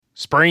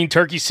Spring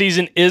turkey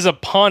season is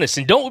upon us,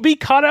 and don't be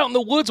caught out in the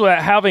woods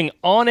without having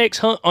onX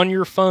Hunt on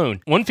your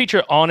phone. One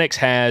feature onX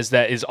has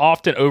that is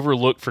often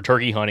overlooked for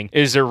turkey hunting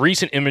is their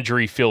recent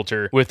imagery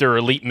filter with their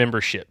elite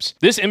memberships.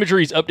 This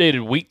imagery is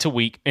updated week to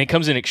week, and it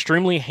comes in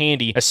extremely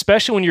handy,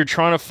 especially when you're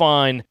trying to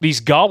find these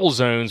gobble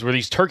zones where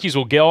these turkeys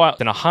will go out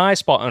in a high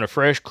spot on a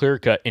fresh clear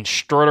cut and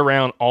strut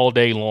around all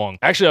day long.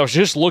 Actually, I was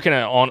just looking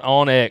at it on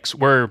onX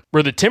where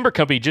the timber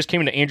company just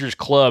came into Andrew's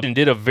club and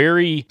did a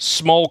very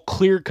small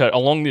clear cut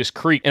along this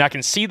creek, and I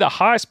can see the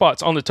high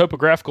spots on the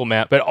topographical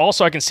map, but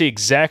also I can see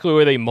exactly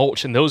where they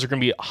mulch, and those are going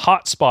to be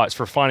hot spots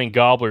for finding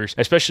gobblers,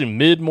 especially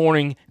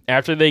mid-morning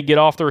after they get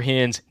off their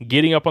hens,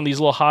 getting up on these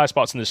little high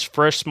spots in this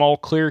fresh, small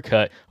clear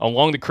cut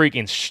along the creek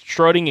and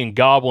strutting and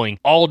gobbling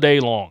all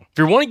day long. If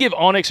you want to give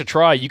onX a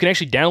try, you can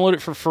actually download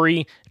it for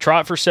free,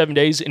 try it for 7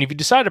 days, and if you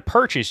decide to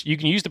purchase, you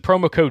can use the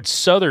promo code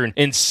SOUTHERN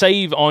and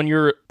save on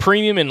your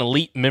premium and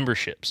elite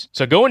memberships.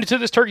 So going into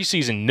this turkey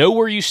season, know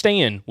where you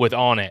stand with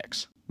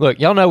onX. Look,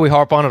 y'all know we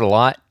harp on it a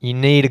lot. You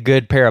need a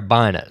good pair of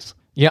binos.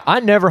 Yeah, I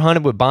never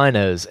hunted with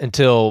binos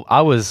until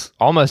I was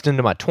almost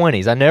into my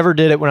 20s. I never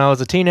did it when I was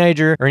a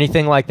teenager or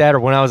anything like that, or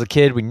when I was a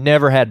kid. We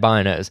never had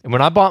binos. And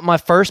when I bought my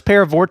first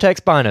pair of Vortex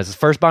binos, the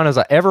first binos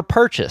I ever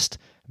purchased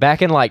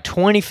back in like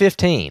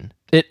 2015,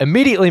 it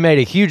immediately made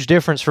a huge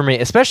difference for me,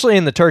 especially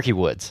in the turkey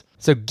woods.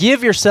 So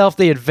give yourself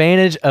the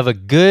advantage of a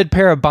good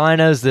pair of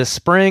binos this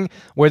spring,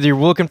 whether you're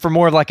looking for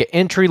more of like an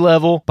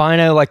entry-level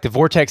bino like the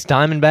Vortex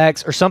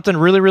Diamondbacks or something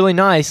really, really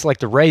nice like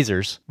the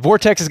Razors.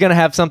 Vortex is going to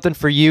have something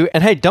for you,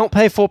 and hey, don't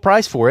pay full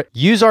price for it.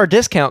 Use our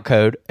discount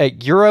code at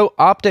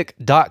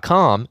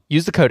eurooptic.com.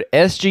 Use the code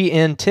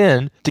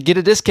SGN10 to get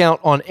a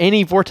discount on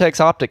any Vortex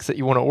optics that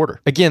you want to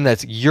order. Again,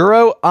 that's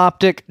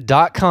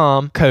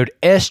eurooptic.com, code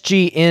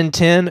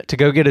SGN10 to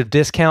go get a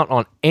discount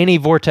on any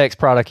Vortex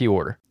product you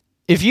order.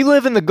 If you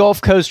live in the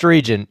Gulf Coast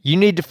region, you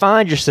need to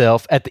find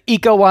yourself at the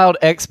Eco Wild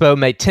Expo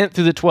May 10th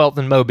through the 12th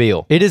in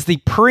Mobile. It is the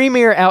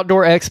premier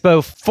outdoor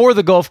expo for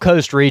the Gulf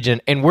Coast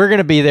region, and we're going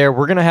to be there.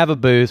 We're going to have a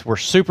booth. We're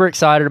super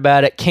excited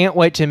about it. Can't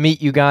wait to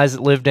meet you guys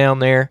that live down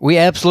there. We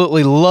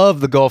absolutely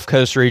love the Gulf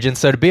Coast region,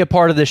 so to be a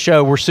part of this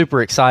show, we're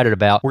super excited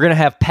about. We're going to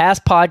have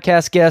past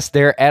podcast guests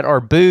there at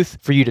our booth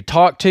for you to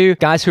talk to,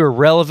 guys who are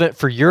relevant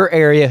for your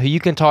area, who you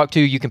can talk to.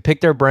 You can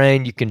pick their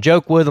brain. You can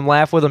joke with them,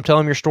 laugh with them, tell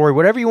them your story,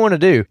 whatever you want to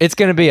do. It's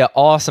going to be an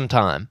awesome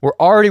time. We're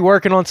already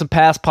working on some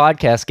past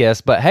podcast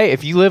guests, but hey,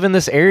 if you live in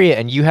this area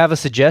and you have a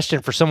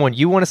suggestion for someone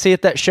you want to see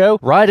at that show,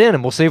 write in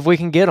and we'll see if we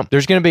can get them.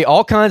 There's going to be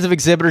all kinds of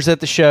exhibitors at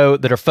the show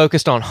that are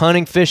focused on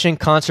hunting, fishing,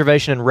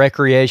 conservation, and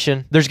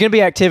recreation. There's going to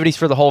be activities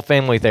for the whole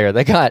family there.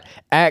 They got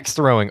axe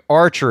throwing,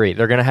 archery.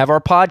 They're going to have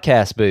our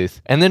podcast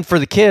booth. And then for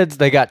the kids,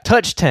 they got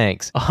touch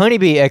tanks, a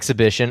honeybee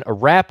exhibition, a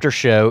raptor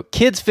show,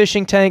 kids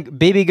fishing tank,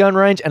 BB gun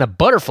range, and a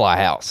butterfly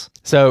house.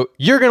 So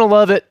you're going to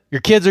love it.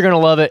 Your kids are going to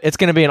love it. It's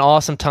going to be an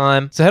awesome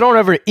time. So head on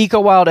over to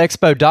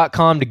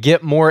ecowildexpo.com to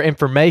get more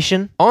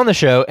information on the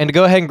show and to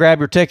go ahead and grab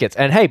your tickets.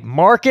 And hey,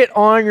 mark it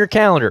on your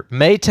calendar.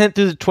 May 10th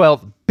through the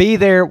 12th. Be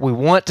there. We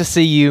want to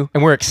see you,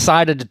 and we're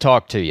excited to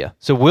talk to you.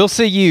 So we'll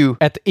see you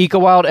at the Eco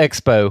Wild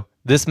Expo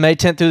this May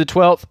 10th through the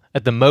 12th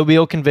at the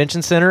Mobile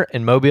Convention Center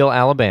in Mobile,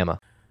 Alabama.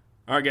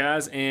 All right,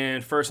 guys,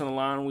 and first on the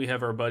line, we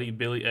have our buddy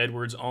Billy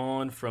Edwards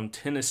on from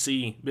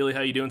Tennessee. Billy,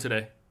 how you doing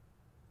today?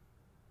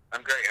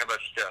 I'm great. How about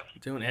yourself?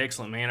 Doing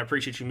excellent, man. I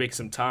appreciate you making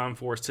some time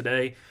for us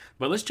today.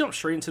 But let's jump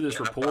straight into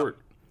this report.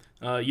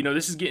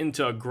 This is getting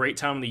to a great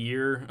time of the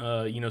year.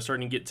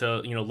 Starting to get to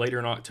later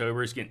in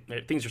October.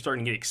 Things are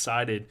starting to get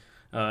excited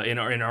in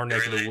our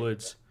neck of the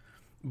woods.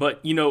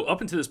 But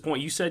up until this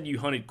point, you said you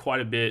hunted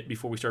quite a bit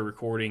before we started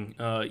recording.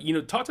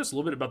 Talk to us a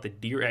little bit about the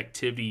deer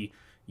activity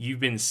you've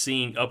been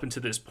seeing up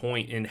until this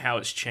point and how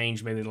it's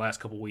changed maybe in the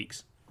last couple of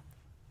weeks.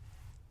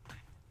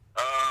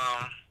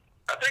 I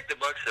think the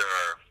bucks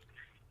are.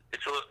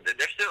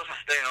 They're still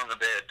staying on the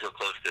bed till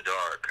close to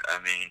dark.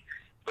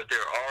 But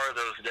there are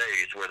those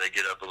days where they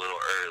get up a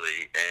little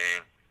early,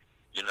 and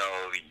you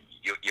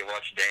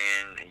watch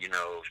Dan, and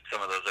some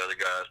of those other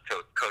guys,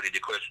 Cody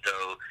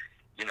DeQuisto.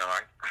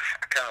 I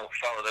kind of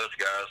follow those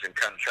guys and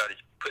kind of try to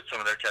put some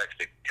of their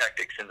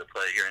tactics into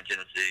play here in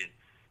Tennessee.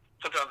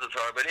 Sometimes it's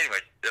hard, but anyway,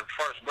 as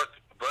far as buck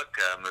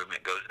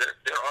movement goes,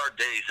 there are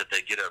days that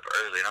they get up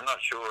early, and I'm not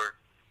sure.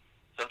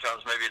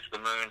 Sometimes maybe it's the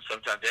moon.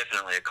 Sometimes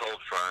definitely a cold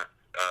front.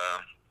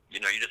 You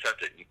just have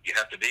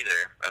to be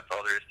there. That's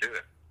all there is to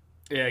it.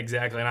 Yeah,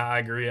 exactly, and I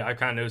agree. I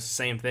kind of noticed the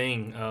same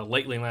thing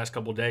lately in the last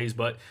couple of days.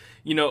 But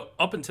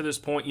up until this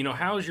point,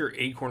 how does your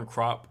acorn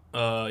crop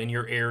in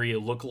your area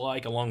look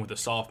like, along with the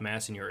soft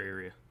mass in your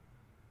area?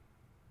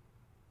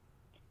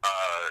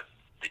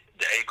 The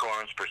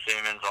acorns,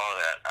 persimmons, all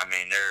that.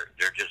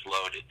 They're just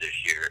loaded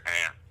this year,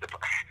 and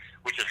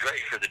which is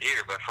great for the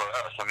deer. But for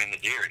us, the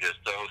deer are just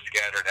so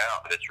scattered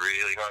out that it's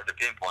really hard to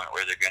pinpoint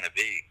where they're going to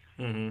be.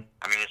 Mm-hmm.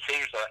 It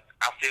seems like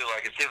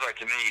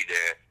to me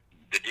that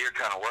the deer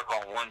kind of work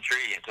on one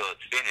tree until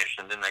it's finished,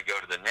 and then they go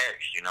to the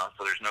next.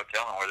 So there's no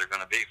telling where they're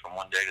going to be from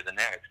one day to the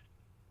next.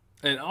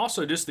 And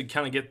also, just to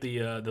kind of get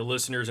the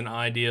listeners an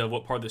idea of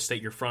what part of the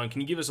state you're from,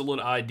 can you give us a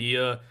little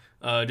idea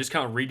just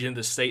kind of region of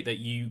the state that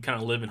you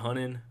kind of live and hunt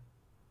in?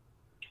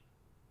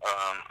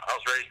 I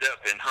was raised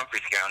up in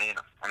Humphreys County, and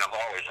I've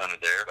always hunted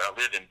there. But I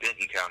live in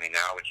Benton County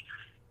now, which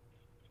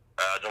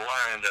the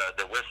line,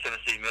 the West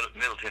Tennessee,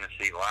 Middle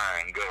Tennessee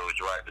line goes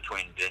right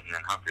between Benton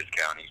and Humphreys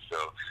County.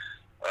 So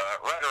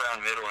right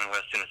around Middle and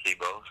West Tennessee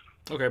both.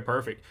 Okay,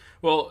 perfect.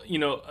 Well,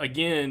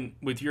 again,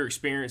 with your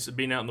experience of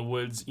being out in the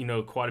woods,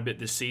 quite a bit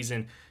this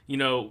season,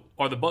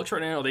 are the bucks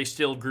right now, are they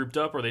still grouped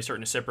up, or are they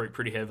starting to separate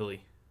pretty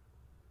heavily?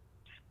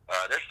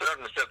 They're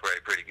starting to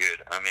separate pretty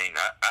good. I mean,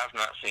 I've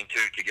not seen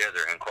two together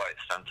in quite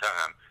some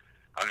time.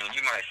 I mean,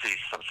 you might see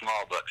some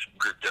small bucks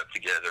grouped up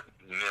together,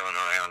 milling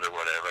around or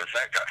whatever. In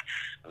fact,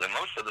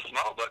 most of the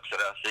small bucks that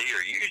I see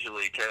are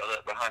usually tailed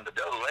up behind the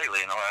doe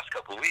lately in the last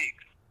couple of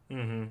weeks.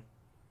 Mm-hmm.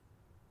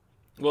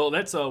 Well,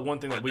 that's one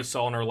thing that we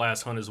saw in our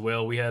last hunt as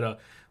well. We had a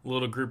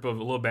little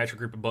bachelor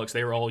group of bucks.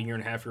 They were all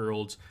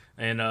 1.5-year-olds,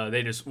 and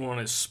they just want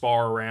to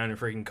spar around and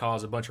freaking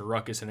cause a bunch of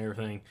ruckus and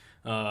everything.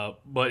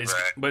 But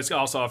it's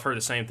also, I've heard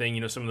the same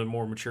thing. Some of the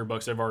more mature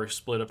bucks, they've already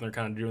split up and they're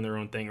kind of doing their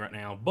own thing right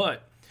now.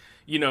 But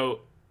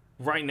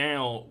right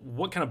now,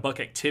 what kind of buck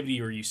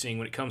activity are you seeing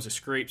when it comes to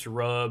scrapes,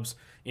 rubs,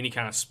 any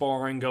kind of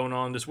sparring going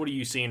on? Just what are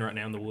you seeing right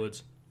now in the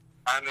woods?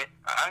 I mean,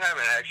 I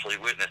haven't actually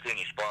witnessed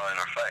any sparring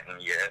or fighting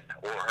yet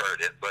or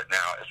heard it, but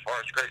now as far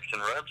as scrapes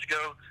and rubs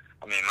go,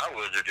 I mean, my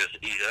woods are just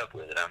eat up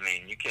with it. I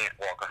mean, you can't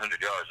walk 100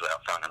 yards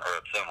without finding a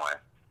rub somewhere.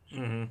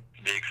 Mm-hmm.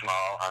 Big,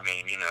 small, I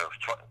mean,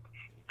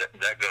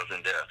 that goes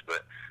in depth,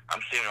 but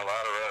I'm seeing a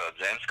lot of rubs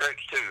and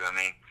scrapes too. I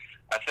mean,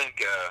 I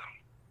think,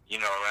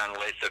 around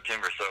late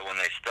September, so when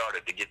they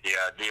started to get the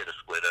idea to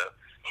split up,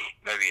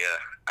 maybe,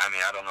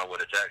 I don't know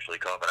what it's actually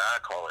called, but I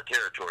call it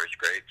territory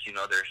scrapes.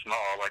 They're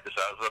small, like the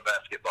size of a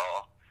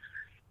basketball,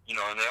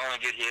 and they only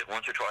get hit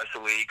once or twice a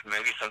week,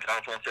 maybe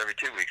sometimes once every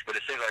 2 weeks, but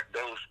it seems like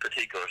those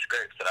particular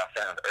scrapes that I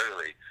found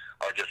early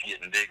are just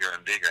getting bigger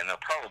and bigger, and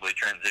they'll probably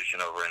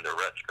transition over into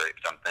rut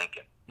scrapes, I'm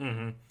thinking.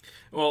 Mm-hmm.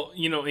 Well,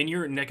 in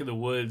your neck of the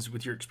woods,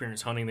 with your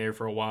experience hunting there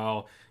for a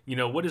while,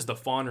 what does the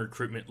fawn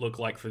recruitment look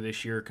like for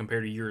this year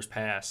compared to years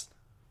past?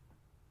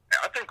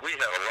 I think we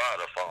have a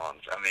lot of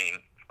fawns. I mean,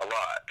 a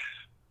lot.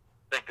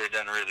 I think they've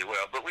done really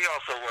well, but we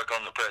also work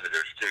on the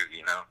predators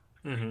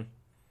too, Mm-hmm.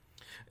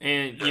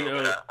 And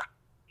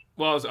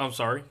well, I'm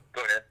sorry.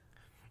 Go ahead.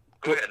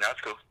 Go ahead. That's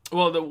cool.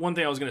 Well, the one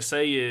thing I was going to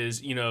say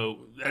is,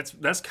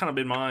 that's kind of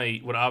been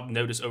what I've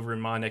noticed over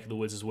in my neck of the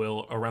woods as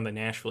well, around the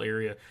Nashville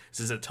area.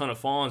 There's a ton of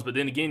fawns, but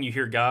then again, you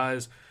hear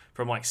guys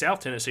from like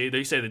South Tennessee,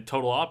 they say the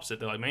total opposite.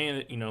 They're like,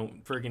 man,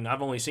 freaking,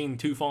 I've only seen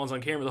 2 fawns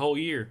on camera the whole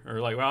year, or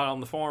like out on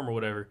the farm or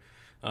whatever.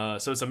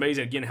 So it's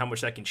amazing, again, how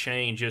much that can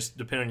change just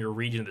depending on your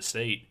region of the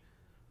state.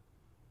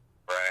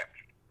 Right.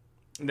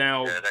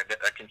 Now, yeah,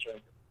 that can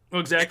change.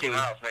 Well, exactly.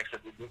 50 miles makes a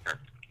big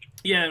difference.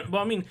 Yeah,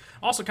 well, I mean,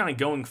 also kind of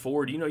going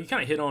forward, you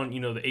kind of hit on,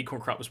 the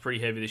acorn crop was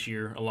pretty heavy this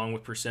year, along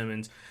with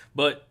persimmons.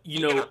 But,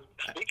 Speaking of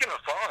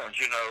fawns,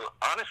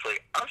 honestly,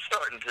 I'm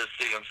starting to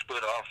see them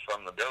split off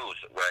from the does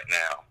right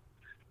now.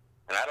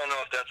 And I don't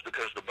know if that's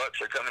because the bucks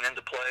are coming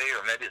into play,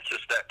 or maybe it's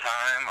just that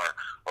time,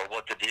 or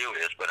what the deal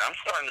is. But I'm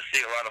starting to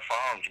see a lot of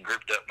fawns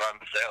grouped up by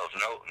themselves,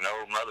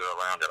 no mother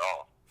around at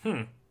all.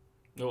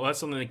 Well, that's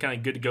something kind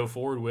of good to go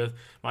forward with.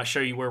 Might show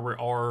you where we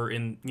are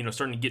in,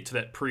 starting to get to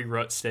that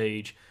pre-rut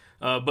stage.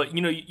 But,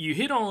 you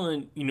hit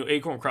on,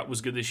 acorn crop was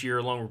good this year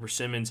along with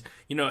persimmons.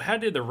 How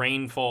did the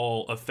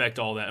rainfall affect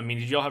all that? I mean,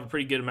 did y'all have a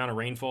pretty good amount of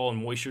rainfall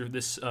and moisture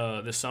this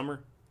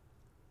summer?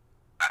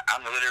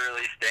 I'm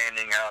literally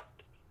standing out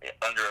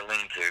under a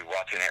lean-to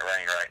watching it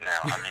rain right now.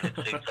 I mean,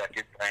 it seems like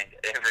it's rained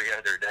every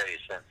other day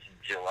since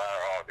July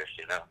or August,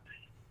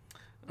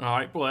 All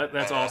right, well,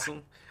 that's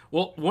awesome.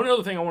 Well, one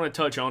other thing I want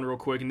to touch on real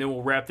quick, and then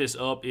we'll wrap this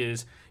up,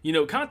 is,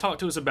 kind of talk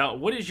to us about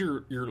what is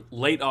your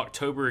late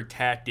October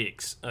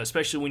tactics,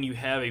 especially when you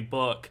have a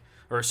buck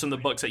or some of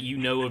the bucks that you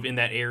know of in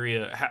that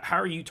area. How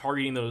are you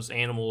targeting those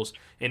animals,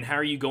 and how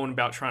are you going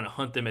about trying to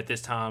hunt them at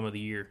this time of the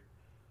year?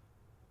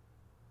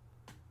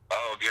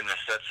 Oh, goodness,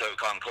 that's so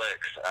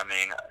complex. I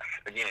mean,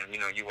 again,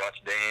 you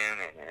watch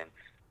Dan and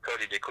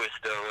Cody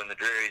DeQuisto and the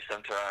Dreary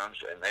sometimes,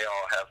 and they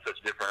all have such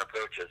different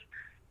approaches.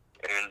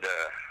 And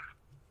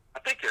I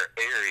think their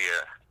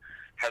area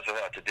has a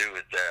lot to do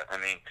with that. I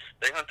mean,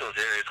 they hunt those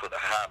areas with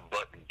a high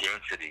buck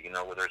density,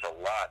 where there's a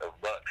lot of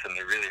bucks, and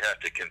they really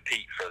have to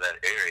compete for that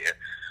area.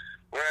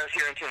 Whereas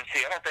here in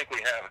Tennessee, I don't think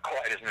we have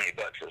quite as many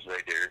bucks as they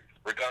do,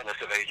 regardless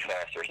of age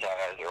class or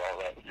size or all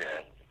that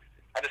jazz.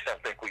 I just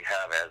don't think we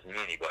have as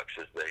many bucks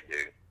as they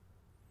do.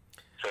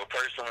 So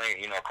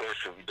personally, of course,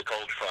 the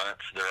cold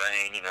fronts, the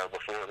rain,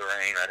 before the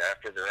rain, right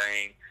after the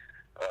rain,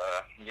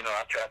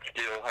 I tried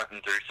still hunting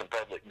through some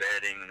public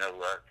bedding, no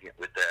luck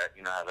with that,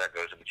 how that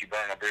goes. But you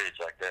burn a bridge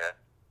like that.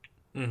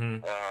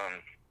 Mm-hmm.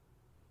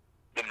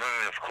 The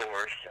moon, of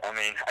course. I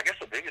mean, I guess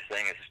the biggest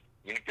thing is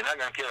you're not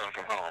going to kill them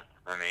from home.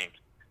 I mean,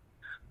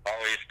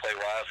 always play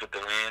wise with the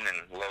wind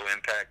and low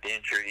impact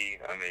entry.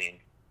 I mean,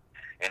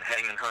 and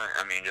hang and hunt.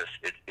 I mean, just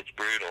it's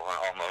brutal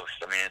almost.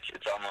 I mean,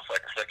 it's almost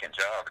like a second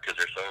job because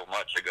there's so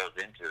much that goes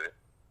into it.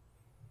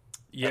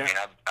 Yeah. I mean,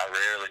 I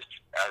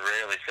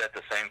rarely set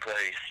the same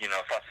place. You know,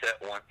 if I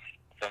set once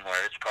somewhere,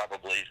 it's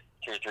probably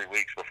 2 or 3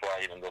 weeks before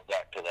I even go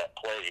back to that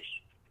place.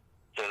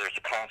 So there's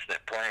a constant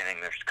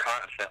planning. There's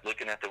constant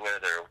looking at the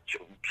weather,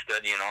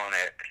 studying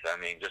Onyx. I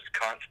mean, just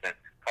constant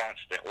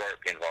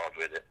work involved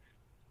with it.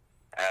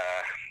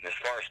 As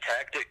far as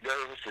tactic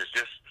goes, it's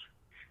just,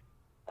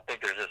 I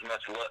think there's as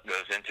much luck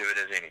goes into it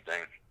as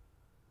anything.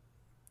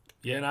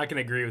 Yeah, and I can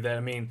agree with that.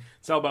 I mean,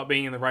 it's all about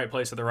being in the right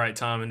place at the right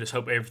time and just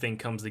hope everything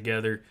comes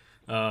together.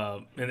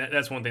 And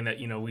that's one thing that,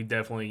 you know, we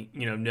definitely,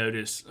 you know,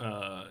 notice,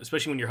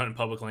 especially when you're hunting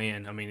public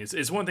land. I mean,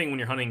 it's one thing when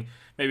you're hunting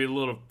maybe a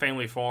little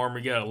family farm or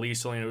you got a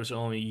lease land, it's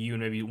only you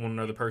and maybe one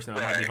other person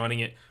that might be hunting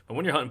it. But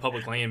when you're hunting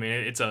public land,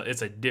 man, it's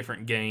a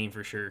different game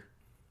for sure.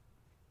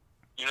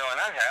 You know,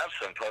 and I have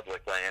some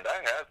public land. I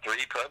have 3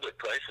 public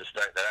places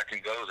that I can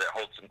go that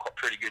hold some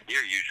pretty good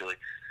deer usually.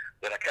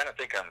 But I kind of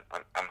think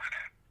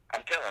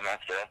I'm telling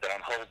myself that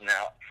I'm holding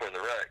out for the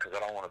rut because I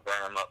don't want to burn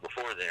them up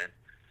before then.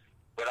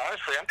 But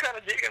honestly, I'm kind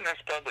of digging this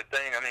public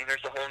thing. I mean,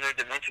 there's a whole new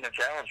dimension of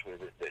challenge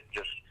with it that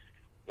just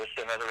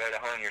another way to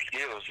hone your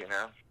skills, you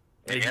know?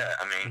 And yeah,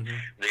 I mean,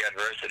 the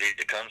adversity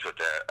that comes with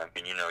that. I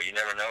mean, you know, you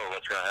never know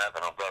what's going to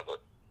happen on public.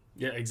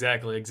 Yeah,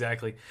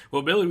 exactly.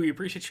 Well, Billy, we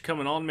appreciate you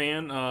coming on,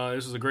 man.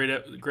 This was a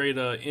great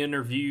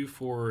interview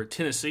for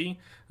Tennessee.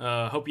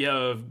 Hope you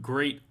have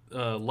great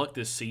luck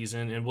this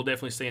season, and we'll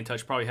definitely stay in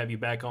touch. Probably have you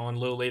back on a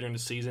little later in the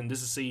season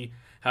just to see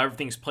how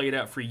everything's played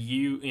out for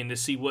you and to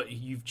see what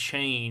you've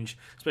changed,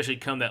 especially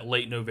come that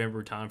late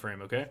November time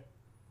frame, okay?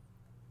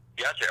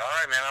 Gotcha. All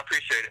right, man. I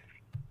appreciate it.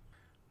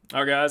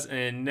 All right, guys,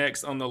 and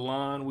next on the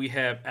line we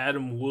have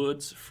Adam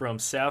Woods from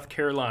South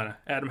Carolina.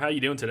 Adam, how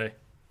you doing today?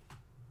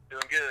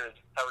 Doing good.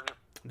 How are you?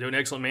 Doing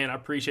excellent, man. I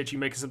appreciate you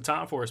making some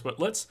time for us. But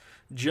let's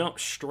jump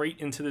straight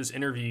into this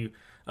interview.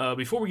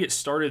 Before we get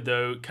started,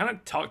 though, kind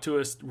of talk to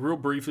us real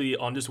briefly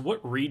on just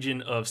what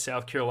region of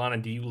South Carolina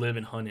do you live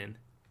and hunt in?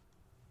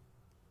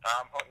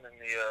 I'm hunting in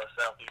the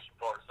southeastern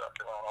part of South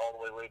Carolina,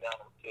 all the way down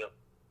to the tip.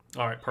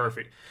 All right,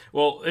 perfect.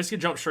 Well, let's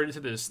jump straight into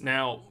this.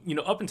 Now, you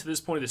know, up until this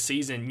point of the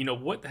season, you know,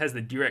 what has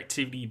the deer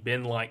activity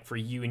been like for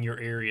you in your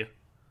area?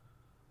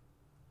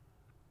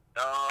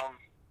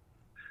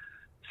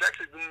 It's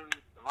actually been,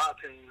 in my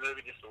opinion,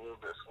 maybe just a little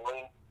bit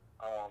slow.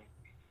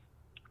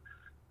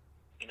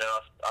 You know,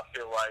 I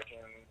feel like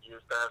in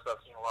years past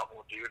I've seen a lot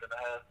more deer than I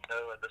have, you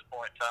know, at this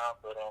point in time.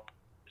 But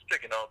it's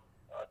picking up.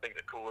 I think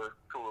the cooler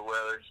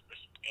weather,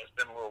 it's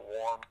been a little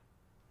warm,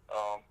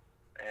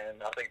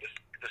 and I think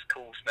this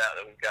cool snap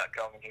that we've got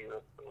coming here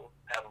will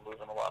have them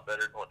moving a lot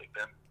better than what they've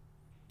been.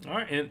 All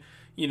right, and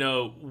you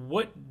know,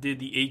 what did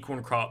the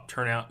acorn crop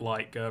turn out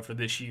like for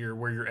this year,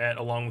 where you're at,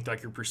 along with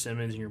like your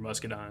persimmons and your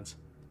muscadines?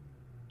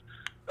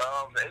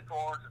 The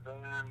acorns have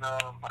been,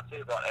 I'd say,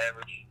 about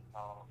average,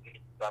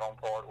 about on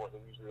par with what they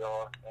usually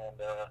are,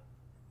 and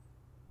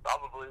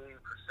probably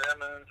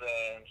persimmons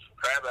and some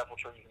crabapple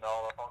trees and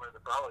all up on it are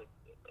probably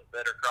a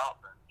better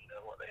crop than, you know,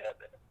 what they have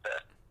been in the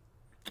past.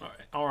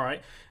 All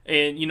right.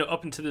 And you know,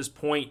 up until this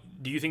point,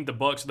 do you think the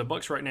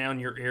bucks right now in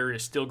your area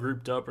still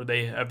grouped up, or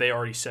have they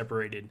already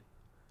separated?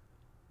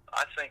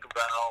 I think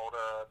about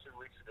 2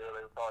 weeks ago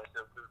they were probably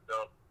still grouped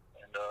up,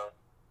 and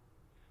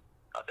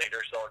I think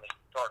they're starting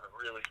to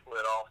really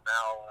split off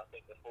now. I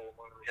think the full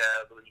moon we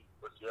had, I believe,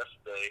 was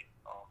yesterday.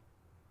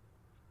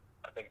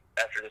 I think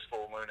after this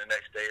full moon, the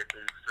next day or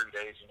 3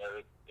 days, you know,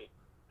 it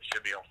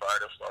should be on fire.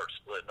 They'll start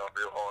splitting up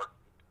real hard,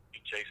 be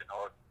chasing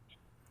hard.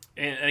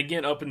 And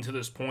again, up until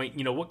this point,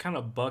 you know, what kind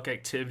of buck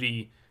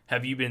activity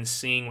have you been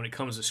seeing when it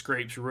comes to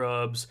scrapes,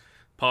 rubs,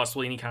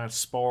 possibly any kind of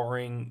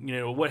sparring? You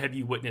know, what have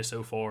you witnessed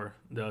so far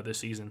this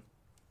season?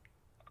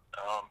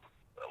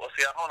 Well,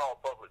 see, I hunt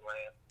all public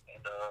land,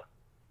 and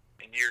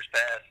in years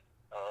past,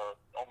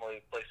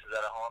 normally places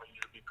that I hunt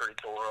usually be pretty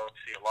tore up.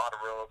 You see a lot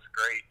of rubs,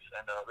 grapes,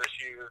 and this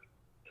year,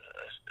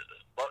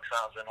 buck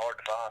sign's been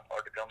hard to find,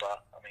 hard to come by.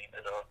 I mean,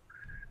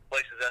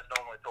 places that's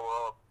normally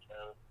tore up, you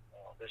know,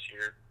 this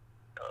year,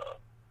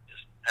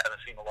 just haven't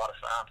seen a lot of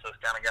signs, so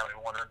it's kind of got me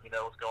wondering, you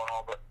know, what's going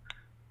on. But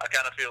I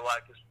kind of feel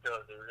like it's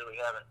because they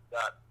really haven't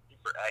got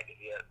super active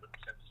yet, but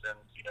since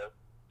it's, you know,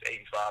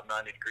 85,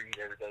 90 degrees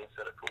every day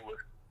instead of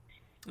cooler.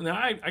 Now,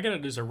 I got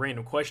just a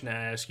random question to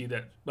ask you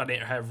that I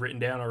didn't have written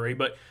down already,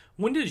 but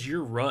when does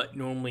your rut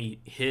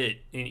normally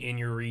hit in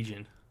your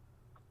region?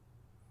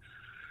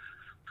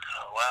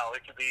 Wow,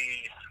 it could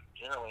be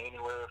generally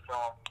anywhere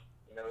from,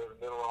 you know, the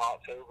middle of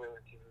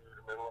October to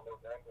the middle of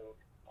November.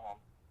 I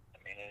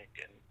mean, it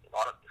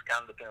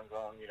kind of depends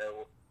on, you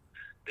know,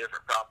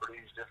 different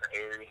properties, different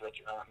areas that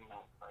you're hunting.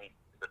 I mean,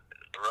 the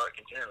rut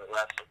can generally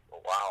last a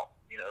while,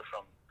 you know,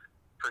 from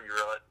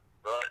pre-rut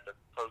to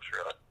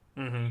post-rut.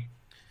 Mm-hmm.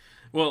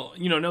 Well,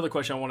 you know, another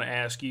question I want to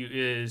ask you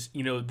is,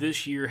 you know,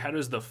 this year, how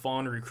does the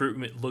fawn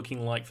recruitment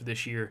looking like for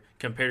this year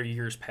compared to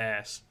years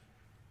past?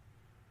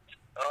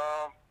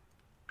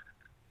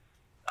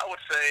 I would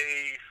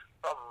say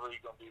probably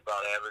going to be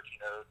about average,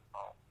 you know.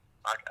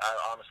 I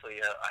honestly,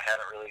 I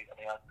haven't really, I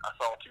mean, I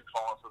saw 2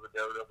 fawns with a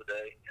doe the other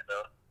day, and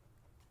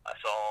I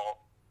saw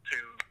 2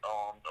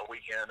 on a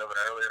weekend of an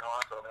earlier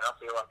hunt. So, I mean, I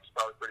feel like it's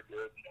probably pretty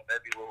good.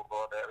 Maybe a little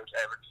above average.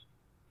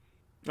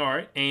 All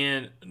right,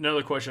 and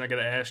another question I got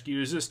to ask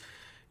you is this: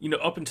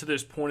 up until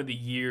this point of the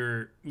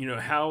year,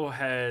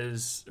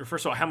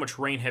 first of all, how much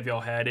rain have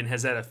y'all had, and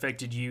has that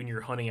affected you and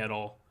your hunting at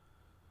all?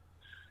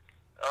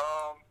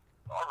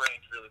 Our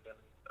rain's really been,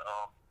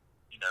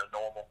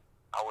 normal.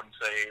 I wouldn't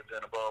say it's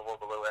been above or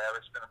below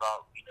average. It's been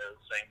about, the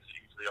same as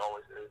it usually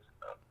always is.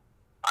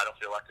 I don't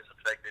feel like it's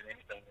affected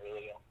anything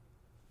really.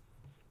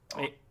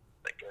 I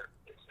think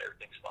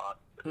everything's fine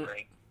with the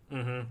rain.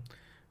 Mm-hmm.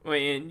 Well,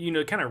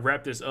 and, kind of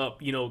wrap this up,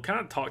 kind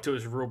of talk to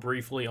us real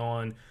briefly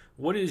on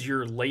what is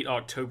your late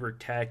October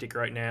tactic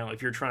right now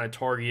if you're trying to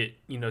target,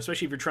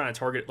 especially if you're trying to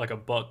target like a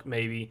buck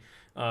maybe,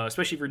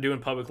 especially if you're doing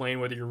public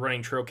land, whether you're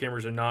running trail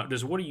cameras or not.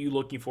 What are you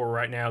looking for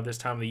right now this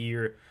time of the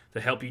year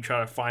to help you try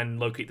to find and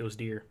locate those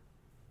deer?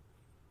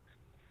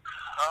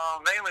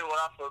 Mainly what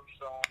I focus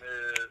on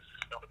is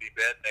going to be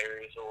bedding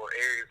areas or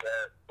areas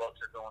that bucks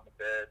are going to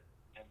bed.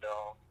 And,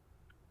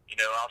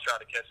 I'll try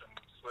to catch them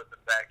slipping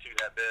back to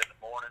that bed in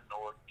the morning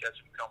or catch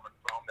them coming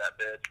from that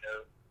bed,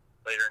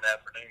 later in the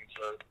afternoon.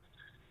 So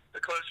the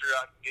closer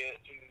I can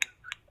get to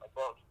a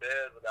buck's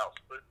bed without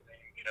slipping,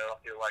 I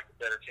feel like the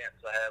better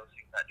chances I have of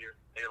seeing that deer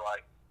in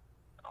daylight.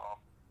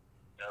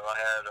 I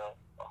had a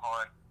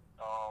hunt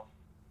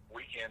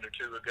weekend or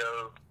two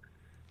ago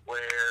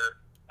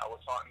where I was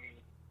hunting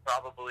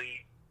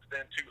probably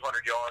within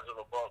 200 yards of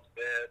a buck's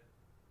bed,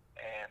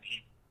 and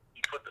he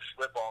put the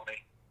slip on me,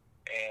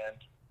 and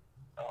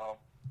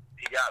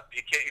he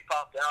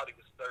popped out. He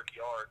was 30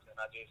 yards, and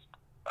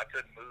I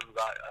couldn't move.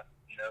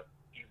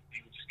 He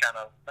was just kind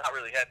of not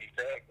really had me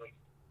tagged, but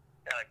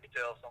kind of could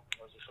tell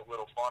something was just a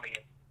little funny.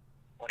 And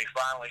when he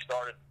finally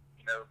started,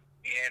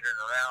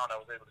 meandering around, I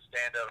was able to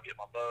stand up and get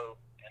my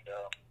bow, and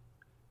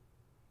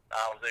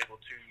I was able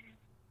to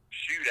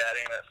shoot at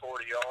him at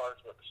 40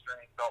 yards, but the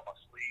string caught my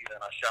sleeve,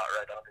 and I shot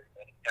right under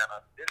him. And he kind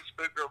of didn't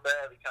spook real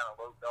bad. He kind of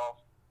loped off,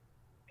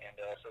 and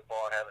so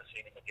far I haven't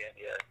seen him again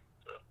yet.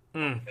 So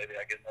maybe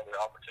I get another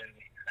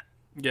opportunity.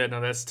 Yeah, no,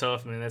 that's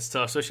tough, man. That's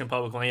tough, especially in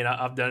public land.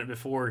 I've done it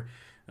before.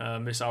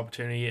 Missed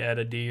opportunity at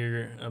a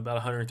deer,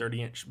 about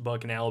 130-inch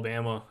buck in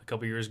Alabama a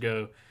couple years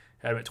ago.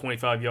 Had him at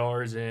 25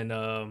 yards,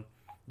 and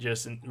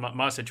just in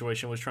my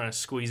situation was trying to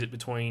squeeze it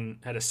between.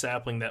 Had a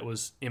sapling that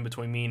was in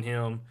between me and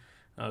him.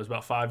 It was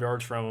about 5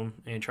 yards from him,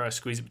 and try to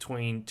squeeze it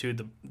between two of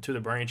the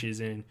branches,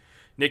 and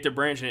nicked a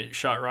branch, and it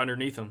shot right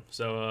underneath him.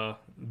 So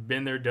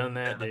been there, done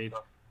that, dude.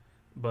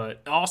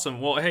 But awesome.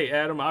 Well, hey,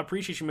 Adam, I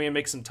appreciate you, man,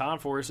 making some time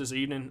for us this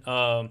evening.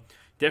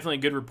 Definitely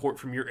a good report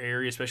from your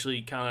area,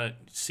 especially kind of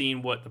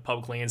seeing what the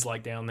public land's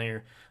like down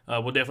there.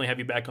 We'll definitely have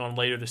you back on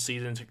later this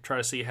season to try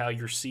to see how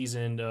your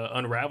season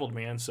unraveled,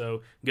 man.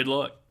 So good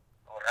luck.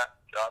 All right.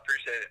 I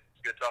appreciate it.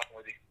 It's good talking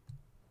with you.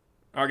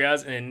 All right,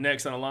 guys. And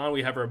next on the line,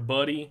 we have our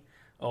buddy,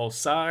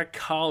 Cy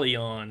Colley,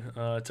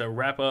 on to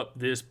wrap up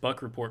this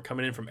buck report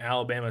coming in from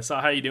Alabama.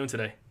 Cy, how you doing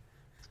today?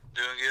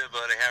 Doing good,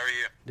 buddy. How are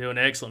you? Doing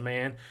excellent,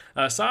 man.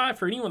 Cy,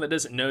 for anyone that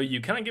doesn't know you,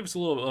 kind of give us a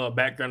little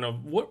background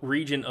of what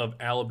region of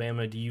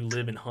Alabama do you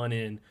live and hunt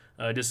in,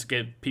 just to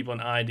give people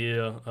an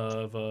idea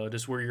of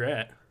just where you're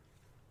at.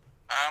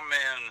 I'm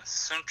in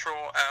central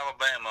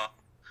Alabama.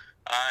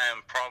 I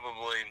am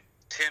probably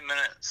 10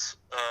 minutes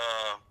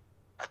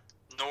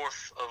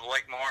north of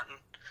Lake Martin,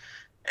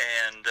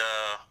 and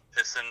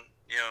it's in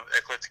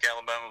Eclectic,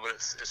 Alabama, but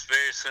it's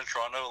very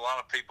central. I know a lot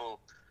of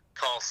people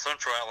call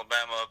central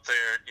Alabama up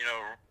there,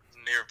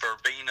 near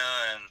Verbena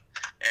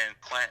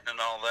and Clanton and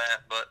all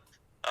that, but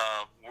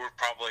we're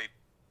probably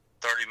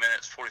 30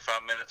 minutes,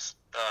 45 minutes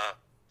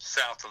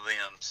south of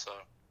them. So.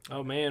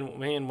 Oh man,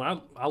 when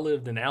I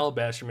lived in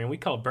Alabaster, man, we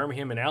called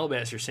Birmingham and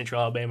Alabaster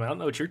Central Alabama. I don't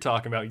know what you're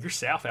talking about. You're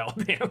South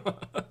Alabama.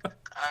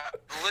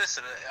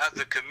 Listen,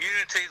 the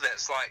community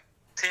that's like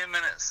 10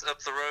 minutes up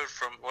the road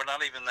from, well,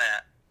 not even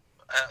that,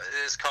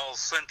 is called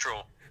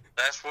Central.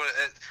 That's what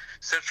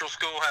Central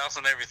Schoolhouse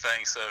and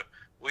everything. So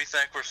we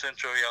think we're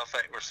Central. Y'all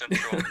think we're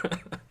Central.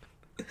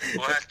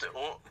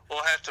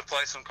 We'll have to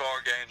play some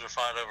card games and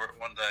fight over it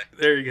one day.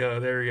 There you go.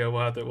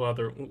 We'll have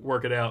to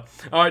work it out.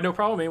 All right, no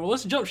problem, man. Well,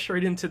 let's jump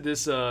straight into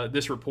this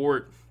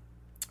report.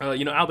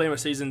 Alabama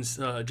season's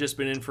just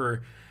been in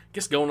for, I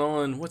guess, going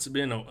on. What's it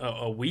been?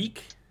 A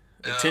week?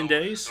 10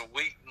 days? A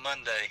week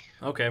Monday.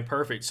 Okay,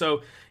 perfect.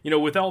 So,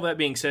 with all that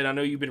being said, I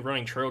know you've been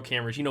running trail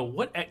cameras.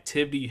 What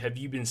activity have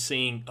you been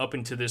seeing up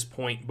until this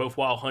point, both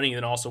while hunting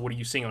and also what are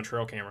you seeing on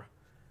trail camera?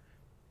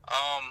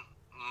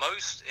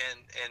 Most,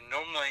 and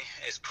normally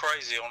it's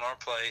crazy on our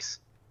place,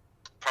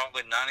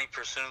 probably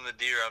 90% of the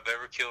deer I've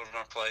ever killed on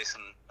our place,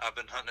 and I've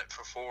been hunting it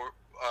for 4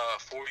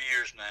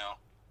 years now.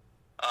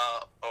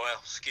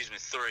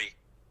 3.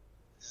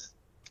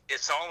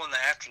 It's all in the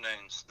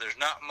afternoons. There's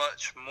not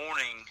much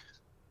morning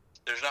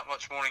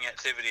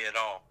activity at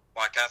all.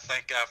 Like, I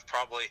think I've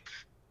probably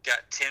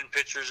got 10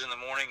 pictures in the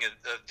morning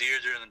of deer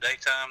during the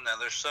daytime. Now,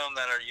 there's some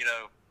that are,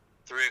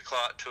 3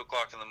 o'clock, 2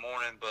 o'clock in the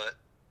morning, but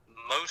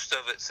most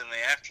of it's in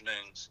the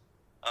afternoons.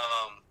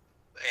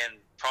 And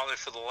probably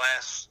for the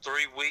last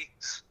 3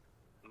 weeks,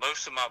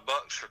 most of my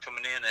bucks are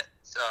coming in at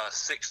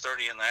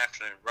 6:30 in the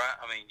afternoon. Right,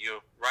 I mean, you're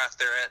right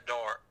there at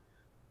dark,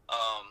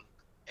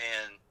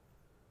 and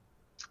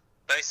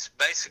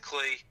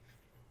basically,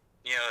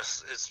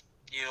 it's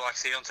like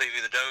see on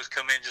TV, the does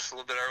come in just a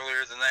little bit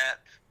earlier than that,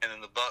 and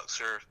then the bucks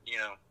are,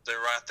 they're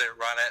right there,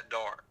 right at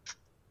dark.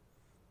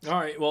 All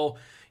right. Well,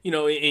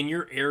 in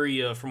your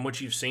area, from what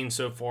you've seen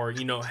so far,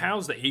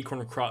 how's the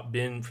acorn crop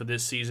been for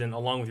this season,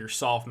 along with your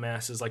soft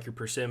masses like your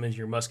persimmons,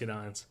 your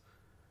muscadines?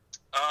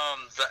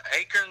 The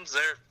acorns,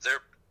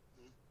 they're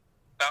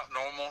about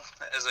normal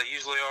as they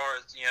usually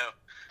are.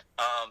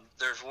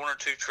 There's one or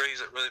two trees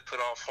that really put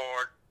off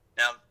hard.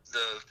 Now,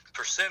 the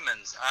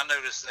persimmons, I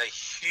noticed a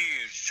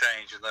huge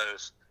change in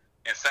those.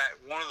 In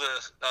fact, one of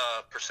the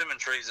persimmon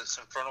trees that's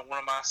in front of one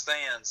of my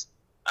stands,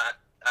 I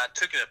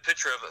took a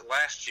picture of it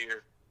last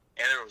year,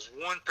 and there was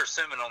one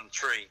persimmon on the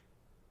tree.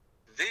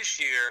 This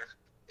year,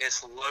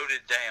 it's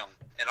loaded down,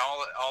 and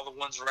all the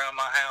ones around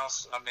my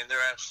house, I mean,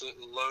 they're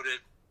absolutely loaded,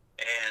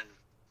 and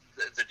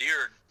the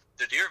deer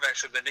have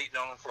actually been eating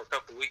on them for a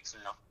couple of weeks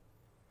now.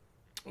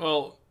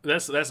 Well,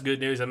 that's good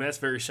news. I mean, that's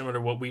very similar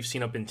to what we've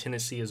seen up in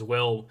Tennessee as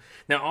well.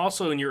 Now,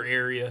 also in your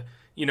area,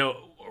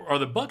 are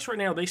the bucks right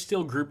now, are they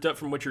still grouped up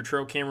from what your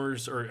trail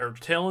cameras are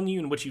telling you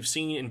and what you've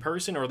seen in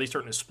person, or are they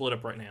starting to split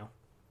up right now?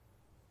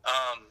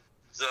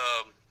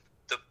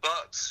 The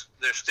bucks,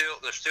 they're still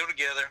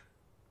together.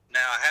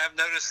 Now, I have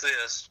noticed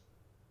this.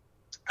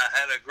 I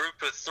had a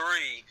group of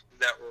three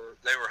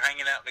they were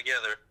hanging out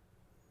together,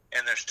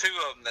 and there's two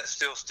of them that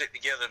still stick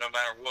together no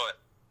matter what.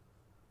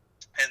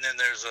 And then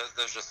there's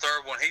a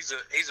third one. He's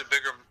a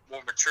bigger,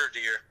 more mature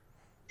deer.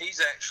 He's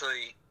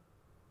actually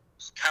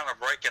kind of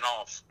breaking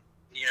off.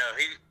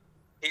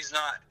 He's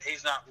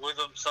not with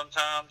them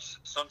sometimes.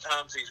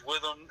 Sometimes he's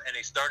with them and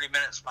he's 30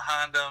 minutes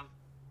behind them.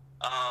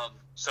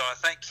 So I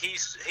think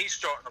he's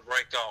starting to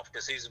break off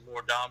because he's a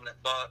more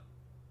dominant buck.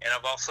 And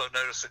I've also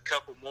noticed a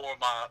couple more of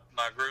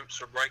my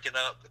groups are breaking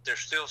up, but there's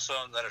still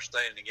some that are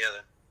staying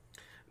together.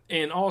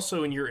 And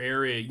also in your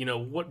area,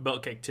 what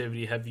buck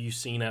activity have you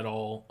seen at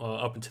all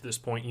up until this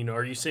point?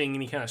 Are you seeing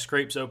any kind of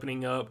scrapes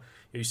opening up?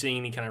 Are you seeing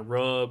any kind of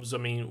rubs? I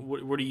mean,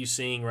 what are you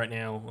seeing right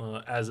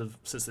now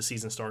since the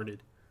season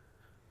started?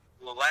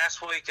 Well,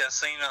 last week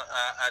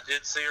I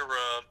did see a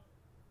rub,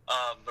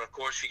 but of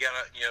course you got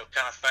to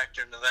kind of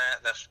factor into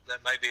that.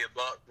 That may be a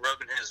buck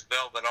rubbing his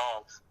velvet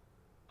off.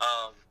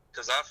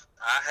 Because I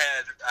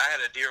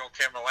had a deer on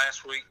camera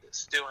last week that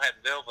still had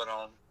velvet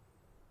on.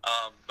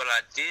 But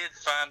I did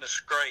find a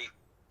scrape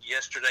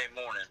yesterday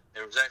morning.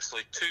 There was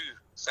actually two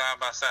side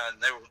by side,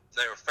 and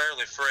they were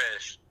fairly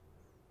fresh.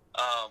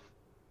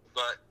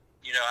 But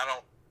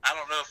I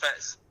don't know if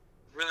that's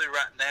really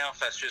right now if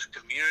that's just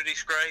community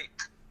scrape.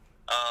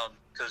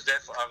 Because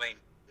definitely, I mean,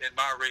 in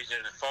my region,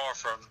 it's far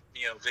from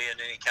being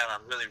any kind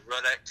of really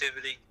rut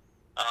activity.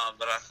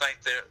 But I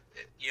think that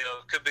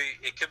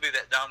it could be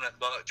that dominant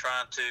buck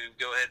trying to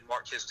go ahead and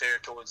mark his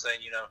territory and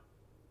saying,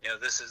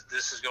 this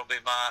is going to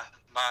be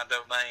my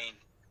domain,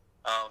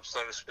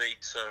 so to speak.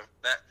 So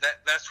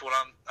that's what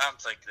I'm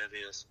thinking it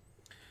is.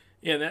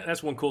 Yeah,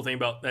 that's one cool thing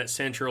about that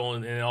central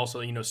and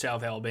also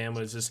South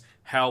Alabama is just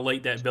how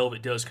late that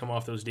velvet does come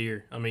off those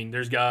deer. I mean,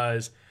 there's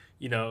guys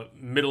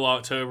middle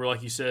October,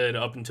 like you said,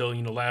 up until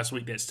last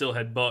week that still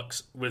had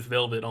bucks with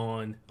velvet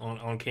on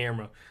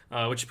camera,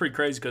 which is pretty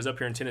crazy because up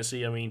here in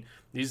Tennessee, I mean,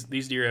 these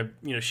deer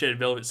have shedded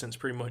velvet since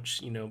pretty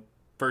much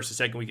first and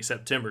second week of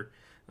September.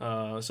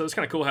 So it's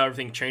kind of cool how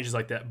everything changes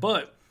like that.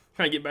 But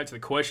kind of get back to the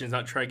questions,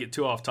 not try to get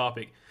too off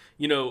topic.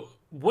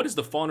 What does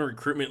the fauna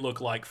recruitment look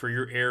like for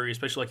your area,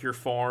 especially like your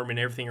farm and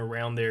everything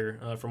around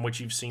there, from what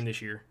you've seen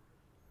this year?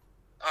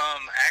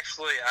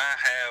 Actually, I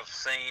have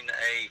seen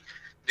a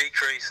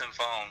decrease in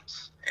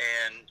fawns,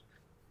 and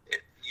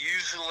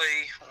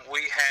usually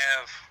we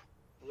have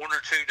one or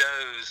two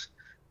does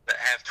that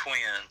have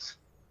twins,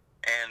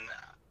 and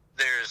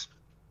there's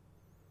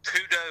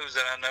two does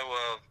that I know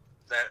of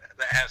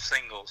that have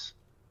singles,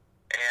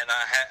 and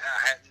I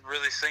hadn't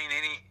really seen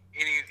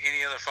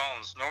any other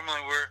fawns.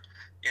 Normally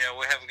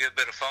we have a good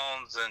bit of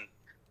fawns, and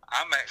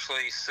I'm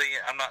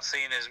not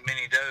seeing as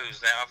many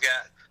does now. I've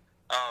got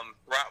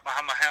right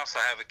behind my house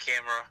I have a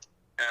camera,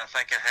 and I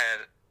think I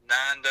had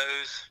 9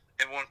 does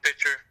in one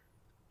picture,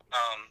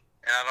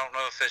 and I don't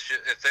know if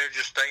they're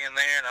just staying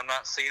there, and I'm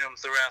not seeing them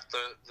throughout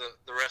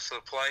the rest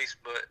of the place,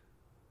 but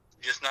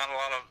just not a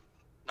lot of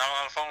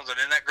phones. And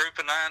in that group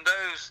of 9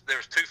 does,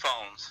 there's 2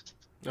 phones.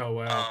 Oh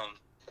wow!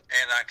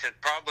 And I could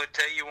probably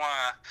tell you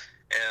why.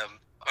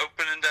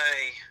 Opening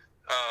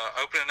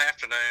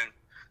afternoon,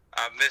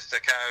 I missed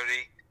a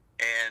coyote,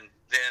 and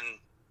then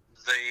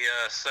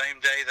the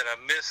same day that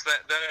I missed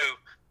that doe,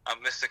 I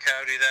missed a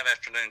coyote that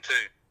afternoon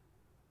too.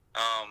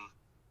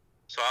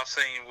 So I've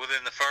seen within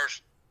the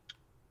first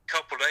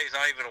couple of days,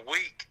 not even a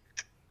week,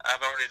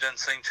 I've already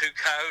seen 2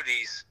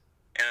 coyotes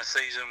in a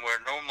season where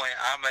normally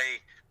I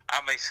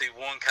may see 1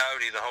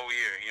 coyote the whole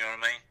year. You know what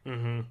I mean?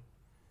 Mm-hmm.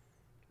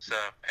 So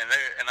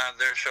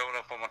they're showing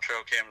up on my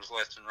trail cameras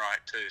left and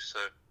right too.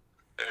 So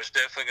there's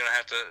definitely going to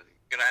have to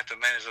gonna have to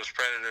manage those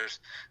predators,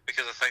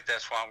 because I think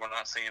that's why we're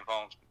not seeing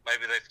fawns.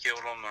 Maybe they've killed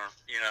them, or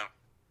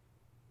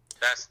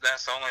that's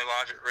the only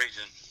logic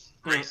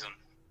reason.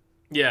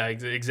 Yeah,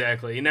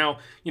 exactly. Now,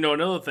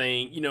 another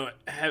thing,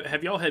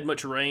 have y'all had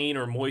much rain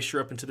or moisture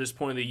up until this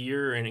point of the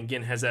year? And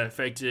again, has that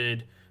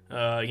affected,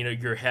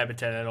 your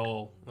habitat at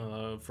all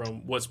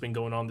from what's been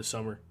going on this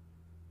summer?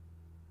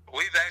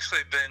 We've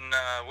actually been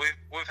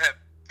we've had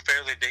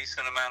fairly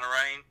decent amount of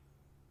rain,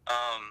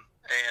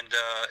 and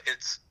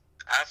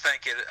I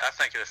think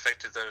it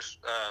affected those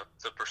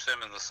the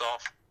persimmon, the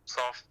soft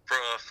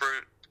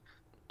fruit,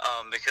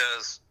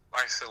 because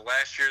like I said,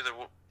 last year there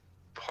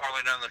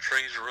hardly none of the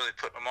trees were really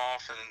putting them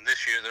off, and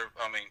this year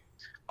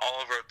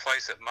all over the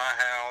place at my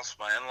house,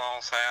 my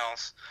in-laws'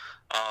 house.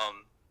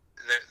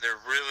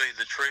 They're really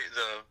the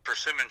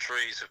persimmon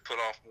trees have put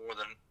off more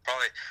than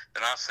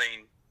I've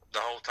seen the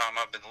whole time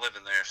I've been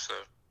living there. So,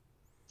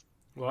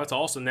 well, that's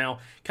awesome. Now,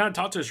 kind of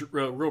talk to us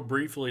real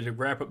briefly to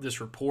wrap up this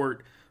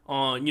report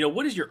on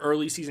what is your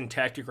early season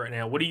tactic right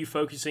now? What are you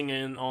focusing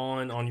in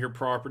on your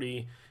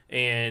property,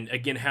 and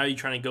again, how are you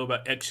trying to go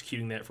about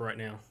executing that for right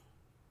now?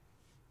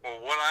 Well,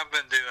 what I've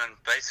been doing,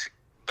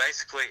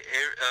 basically,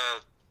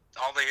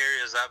 all the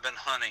areas I've been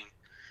hunting,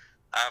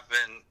 I've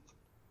been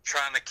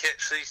trying to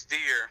catch these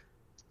deer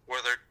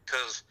where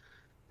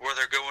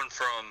they're going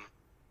from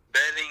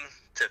bedding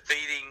to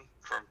feeding,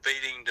 from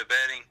feeding to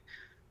bedding,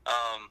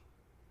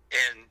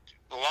 and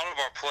a lot of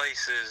our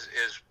place is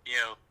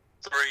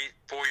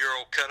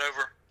 3-4-year-old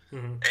cutover.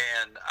 Mm-hmm.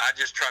 And I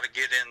just try to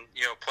get in,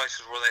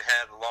 places where they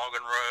had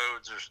logging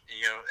roads, or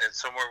and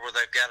somewhere where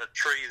they've got a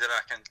tree that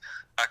I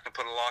can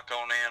put a lock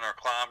on in, or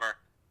climber,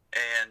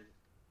 and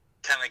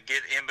kind of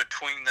get in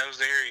between those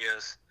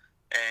areas,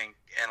 and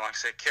like I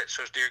said, catch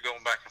those deer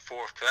going back and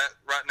forth. Cause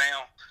right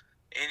now,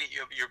 any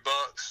your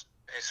bucks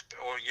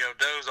or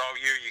does all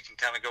year, you can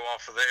kind of go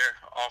off of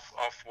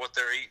off what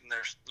they're eating.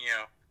 There's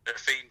their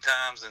feeding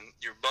times, and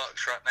your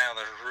bucks right now,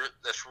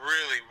 that's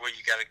really where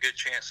you got a good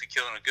chance of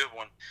killing a good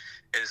one,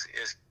 is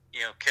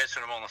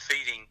catching them on the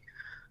feeding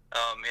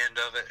end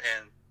of it.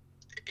 And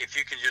if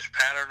you can just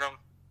pattern them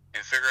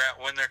and figure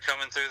out when they're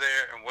coming through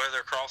there and where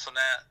they're crossing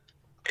at,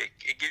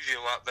 it gives you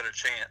a lot better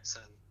chance.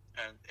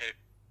 And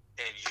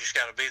you just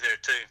got to be there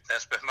too.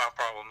 That's been my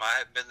problem.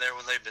 I haven't been there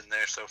when they've been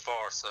there so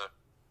far. So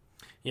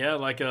yeah,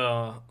 like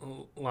I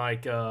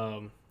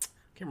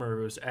can't remember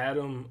if it was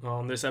Adam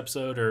on this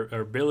episode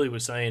or Billy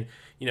was saying,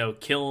 you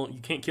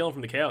can't kill them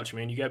from the couch,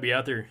 man. You got to be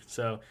out there.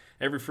 So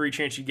every free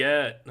chance you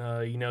get,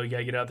 you got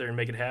to get out there and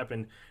make it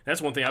happen.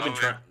 That's one thing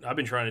I've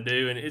been trying to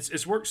do, and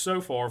it's worked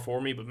so far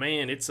for me. But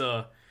man, it's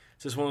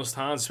just one of those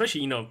times,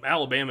 especially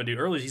Alabama, dude.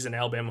 Early season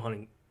Alabama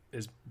hunting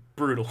is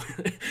brutal.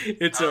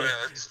 it's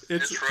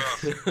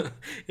rough.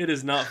 It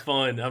is not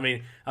fun. I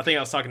mean, I think I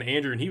was talking to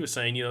Andrew, and he was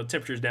saying,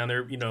 temperatures down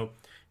there,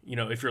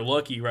 if you're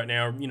lucky right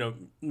now,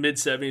 mid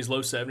 70s,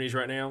 low 70s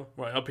right now.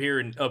 Right up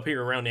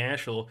here around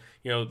Nashville,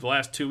 the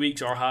last 2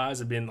 weeks our highs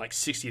have been like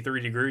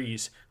 63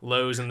 degrees,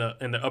 lows in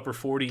the upper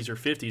 40s or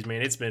 50s.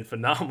 Man, it's been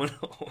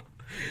phenomenal.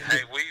 Hey,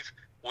 we've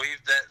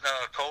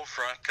that cold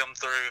front come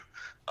through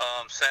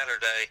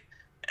Saturday,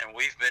 and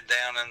we've been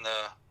down in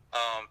the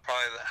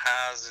probably the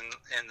highs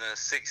in the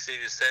 60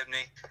 to 70,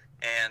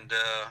 and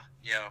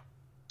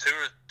two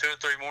or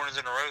three mornings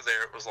in a row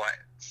there it was like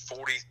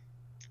 42,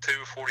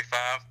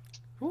 45.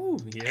 Ooh,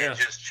 yeah. And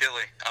just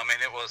chilly. I mean,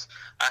 it was.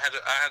 I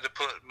had to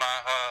put my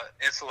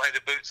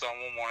insulated boots on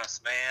one morning. I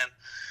said, man,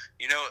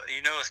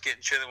 it's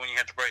getting chilly when you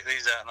have to break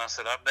these out. And I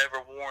said, I've never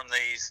worn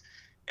these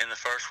in the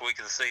first week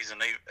of the season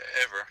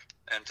ever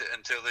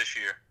until this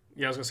year.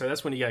 Yeah, I was gonna say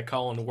that's when you got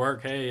calling to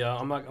work. Hey,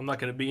 I'm not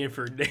gonna be in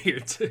for a day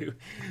or two.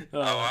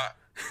 I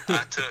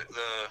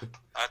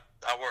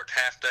worked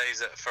half days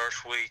that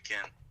first week,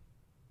 and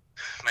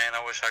man,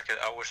 I wish I could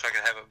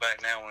have it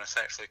back now when it's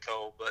actually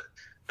cold. But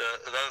the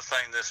other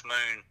thing, this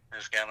moon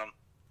has got them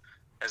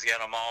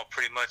all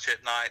pretty much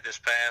at night. This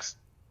past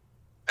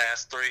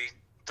 3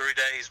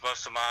 days,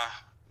 most of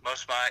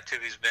my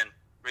activity's been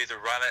either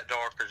right at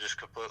dark or just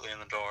completely in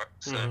the dark.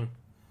 So. Mm-hmm.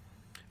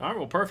 All right,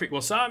 well, perfect.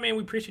 Well, Si, man,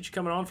 we appreciate you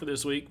coming on for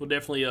this week. We'll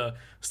definitely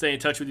stay in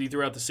touch with you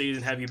throughout the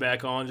season, have you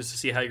back on just to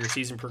see how your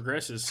season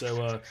progresses.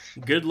 So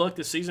good luck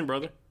this season,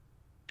 brother.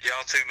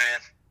 Y'all too, man.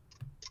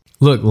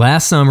 Look,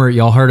 last summer,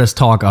 y'all heard us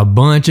talk a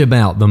bunch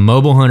about the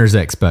Mobile Hunters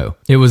Expo.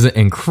 It was an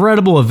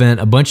incredible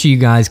event. A bunch of you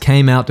guys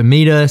came out to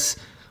meet us.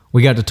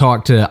 We got to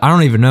talk to, I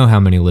don't even know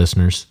how many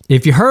listeners.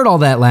 If you heard all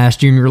that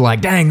last year and you were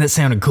like, dang, that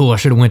sounded cool, I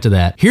should have went to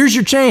that. Here's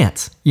your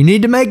chance. You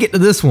need to make it to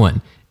this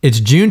one. It's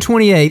June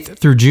 28th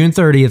through June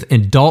 30th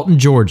in Dalton,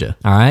 Georgia.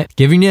 All right?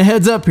 Giving you a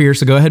heads up here,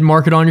 so go ahead and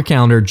mark it on your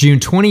calendar. June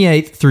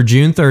 28th through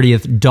June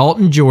 30th,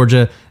 Dalton,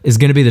 Georgia is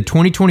going to be the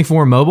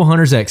 2024 Mobile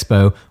Hunters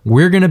Expo.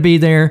 We're going to be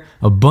there.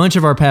 A bunch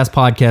of our past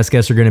podcast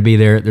guests are going to be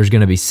there. There's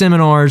going to be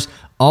seminars.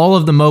 All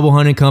of the mobile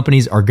hunting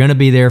companies are going to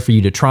be there for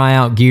you to try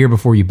out gear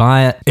before you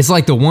buy it. It's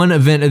like the one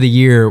event of the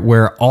year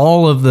where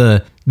all of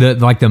the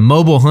the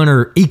mobile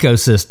hunter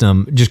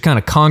ecosystem just kind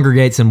of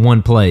congregates in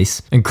one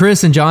place. And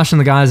Chris and Josh and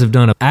the guys have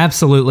done an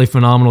absolutely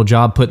phenomenal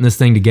job putting this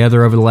thing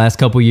together over the last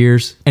couple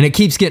years. And it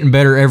keeps getting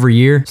better every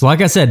year. So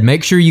like I said,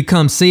 make sure you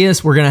come see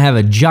us. We're going to have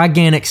a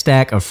gigantic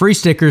stack of free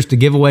stickers to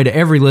give away to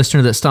every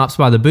listener that stops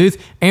by the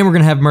booth. And we're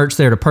going to have merch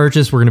there to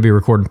purchase. We're going to be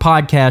recording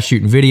podcasts,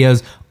 shooting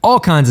videos, all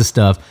kinds of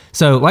stuff.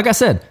 So like I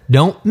said,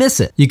 don't miss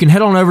it. You can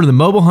head on over to the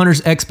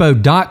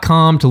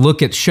mobilehuntersexpo.com to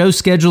look at show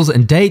schedules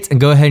and dates and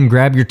go ahead and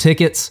grab your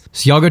tickets.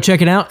 So y'all go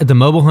check it out at the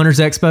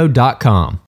mobilehuntersexpo.com.